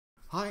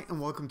Hi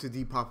and welcome to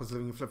D Papa's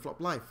Living a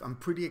Flip-Flop Life. I'm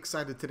pretty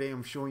excited today.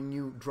 I'm showing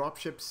you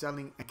Dropship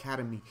Selling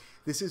Academy.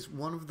 This is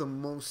one of the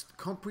most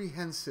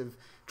comprehensive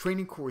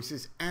training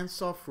courses and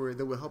software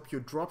that will help your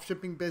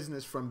dropshipping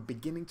business from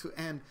beginning to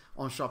end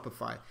on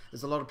Shopify.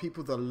 There's a lot of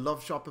people that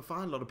love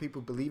Shopify, a lot of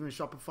people believe in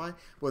Shopify.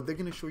 Well, they're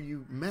going to show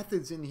you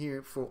methods in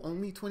here for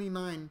only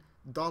 $29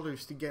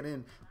 to get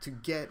in, to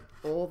get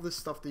all the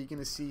stuff that you're going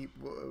to see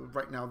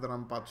right now that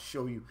I'm about to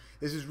show you.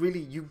 This is really,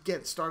 you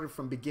get started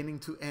from beginning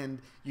to end.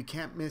 You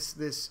can't miss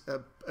this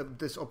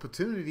this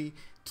opportunity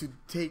to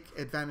take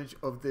advantage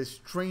of this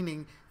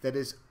training that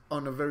is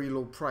on a very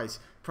low price.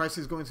 Price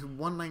is going to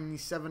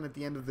 $197 at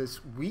the end of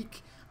this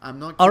week. I'm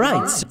not kidding. All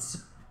right.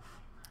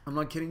 I'm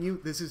not kidding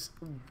you. This is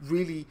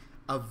really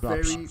a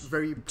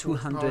very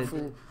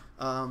powerful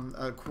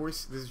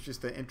course. This is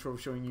just the intro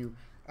showing you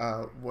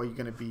what you're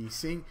going to be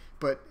seeing,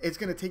 but it's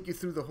going to take you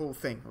through the whole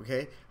thing.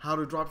 Okay, how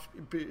to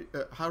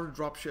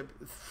dropship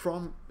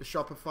from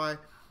Shopify,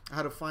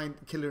 how to find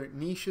killer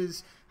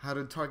niches, how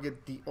to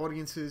target the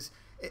audiences.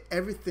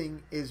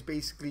 Everything is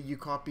basically you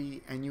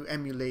copy and you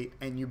emulate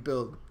and you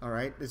build. All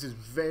right, this is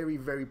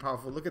very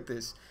powerful. Look at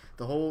this.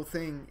 The whole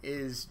thing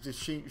is just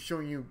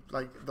showing you,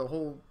 like, the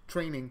whole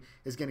training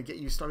is going to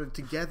get you started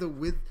together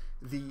with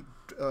the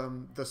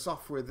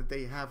software that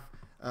they have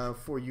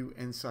for you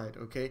inside.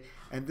 Okay,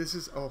 and this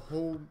is a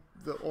whole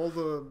all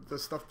the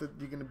stuff that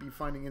you're going to be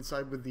finding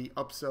inside with the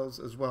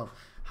upsells as well.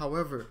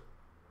 However,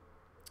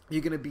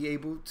 you're going to be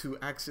able to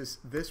access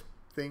this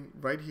thing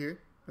right here,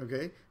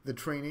 okay, the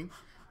training,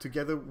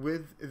 together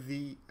with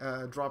the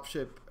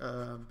dropship,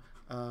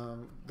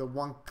 the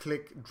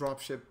one-click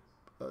dropship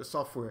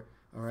software.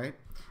 All right,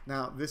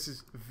 now this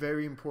is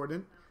very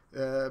important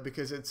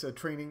because it's a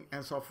training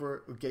and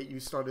software will get you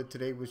started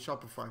today with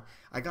Shopify.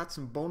 I got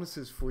some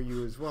bonuses for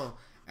you as well,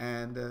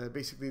 and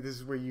basically this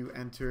is where you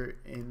enter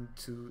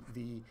into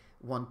the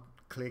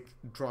one-click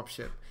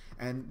dropship,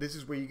 and this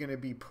is where you're going to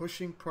be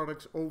pushing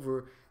products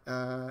over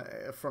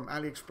from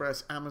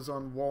AliExpress,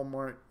 Amazon,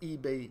 Walmart,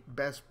 eBay,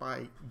 Best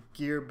Buy,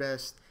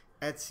 GearBest,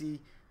 Etsy,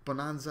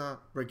 Bonanza,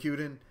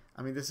 Rakuten.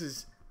 I mean, this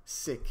is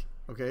sick.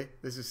 Okay,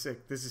 this is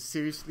sick. This is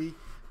seriously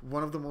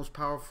one of the most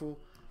powerful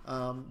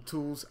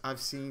tools I've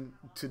seen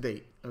to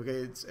date.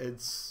 Okay,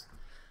 it's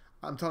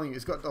I'm telling you,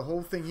 it's got the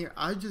whole thing here.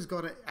 I just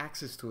got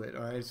access to it.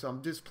 All right, so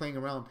I'm just playing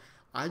around.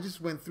 I just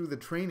went through the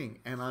training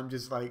and I'm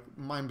just like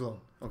mind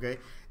blown. Okay,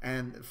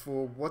 and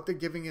for what they're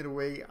giving it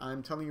away,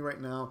 I'm telling you right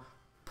now,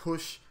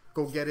 push,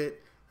 go get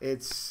it.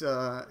 It's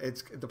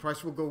the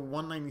price will go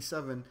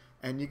 $197,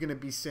 and you're gonna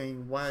be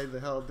saying, why the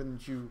hell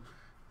didn't you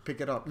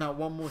pick it up? Now,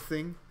 one more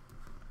thing.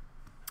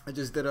 I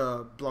just did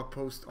a blog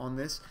post on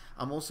this.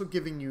 I'm also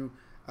giving you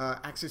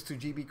access to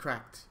GB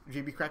Cracked.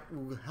 GB Cracked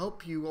will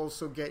help you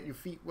also get your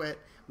feet wet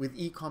with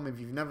e-com if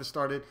you've never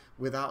started,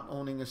 without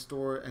owning a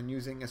store and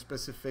using a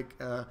specific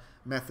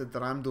method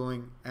that I'm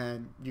doing,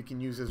 and you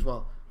can use as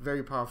well.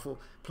 Very powerful.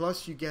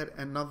 Plus, you get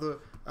another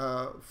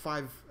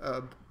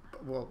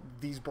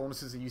these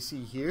bonuses that you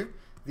see here.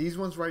 These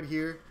ones right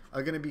here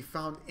are going to be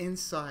found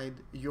inside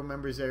your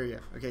members area.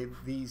 Okay,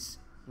 these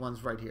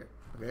ones right here.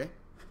 Okay.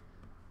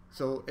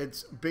 So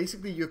it's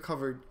basically you're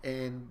covered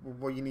in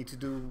what you need to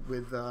do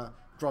with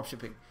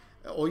dropshipping.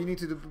 All you need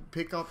to do,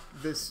 pick up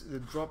this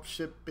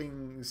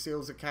Dropshipping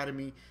Sales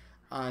Academy.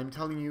 I'm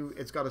telling you,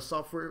 it's got a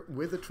software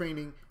with a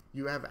training.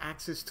 You have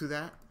access to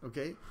that.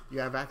 Okay, you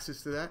have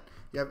access to that.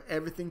 You have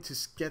everything to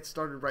get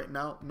started right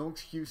now. No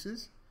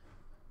excuses.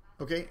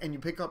 Okay, and you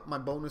pick up my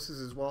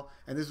bonuses as well.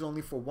 And this is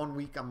only for 1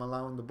 week. I'm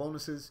allowing the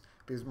bonuses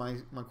because my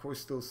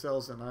course still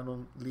sells, and I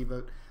don't leave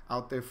it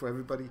out there for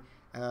everybody.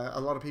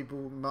 A lot of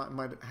people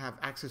might have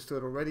access to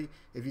it already.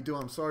 If you do,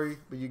 I'm sorry,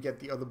 but you get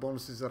the other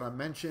bonuses that I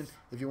mentioned.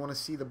 If you want to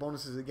see the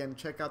bonuses again,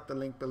 check out the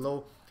link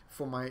below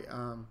for my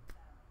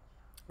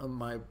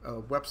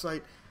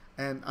website.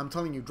 And I'm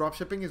telling you,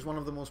 dropshipping is one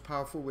of the most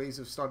powerful ways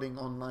of starting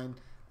online,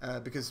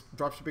 because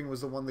dropshipping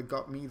was the one that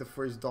got me the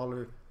first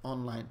dollar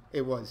online.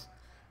 It was.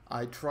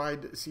 I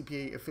tried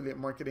CPA affiliate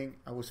marketing.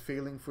 I was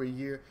failing for a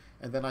year,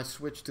 and then I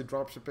switched to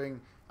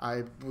dropshipping.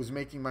 I was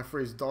making my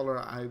first dollar.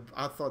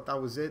 I thought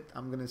that was it.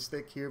 I'm gonna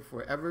stick here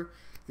forever.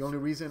 The only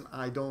reason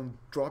I don't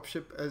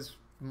dropship as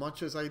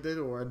much as I did,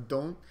 or I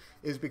don't,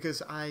 is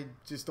because I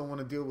just don't want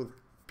to deal with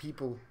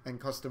people and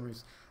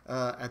customers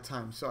at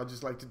times. So I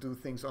just like to do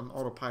things on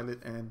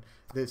autopilot, and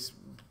there's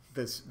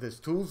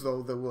tools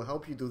though that will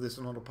help you do this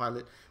on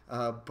autopilot.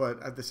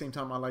 But at the same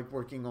time, I like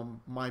working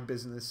on my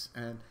business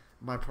and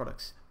my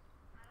products.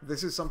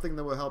 This is something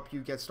that will help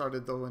you get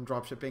started though in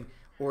dropshipping,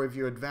 or if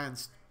you're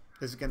advanced,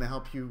 this is going to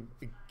help you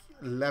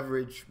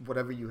leverage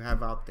whatever you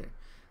have out there.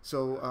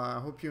 So I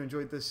hope you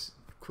enjoyed this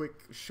quick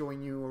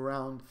showing you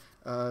around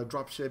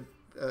Dropship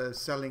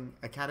Selling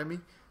Academy.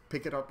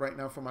 Pick it up right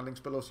now from my links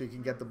below so you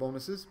can get the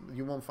bonuses.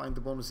 You won't find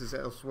the bonuses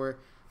elsewhere,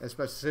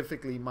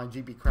 specifically my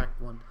GB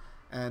Cracked one.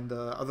 And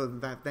other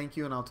than that, thank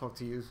you, and I'll talk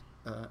to you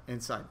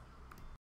inside.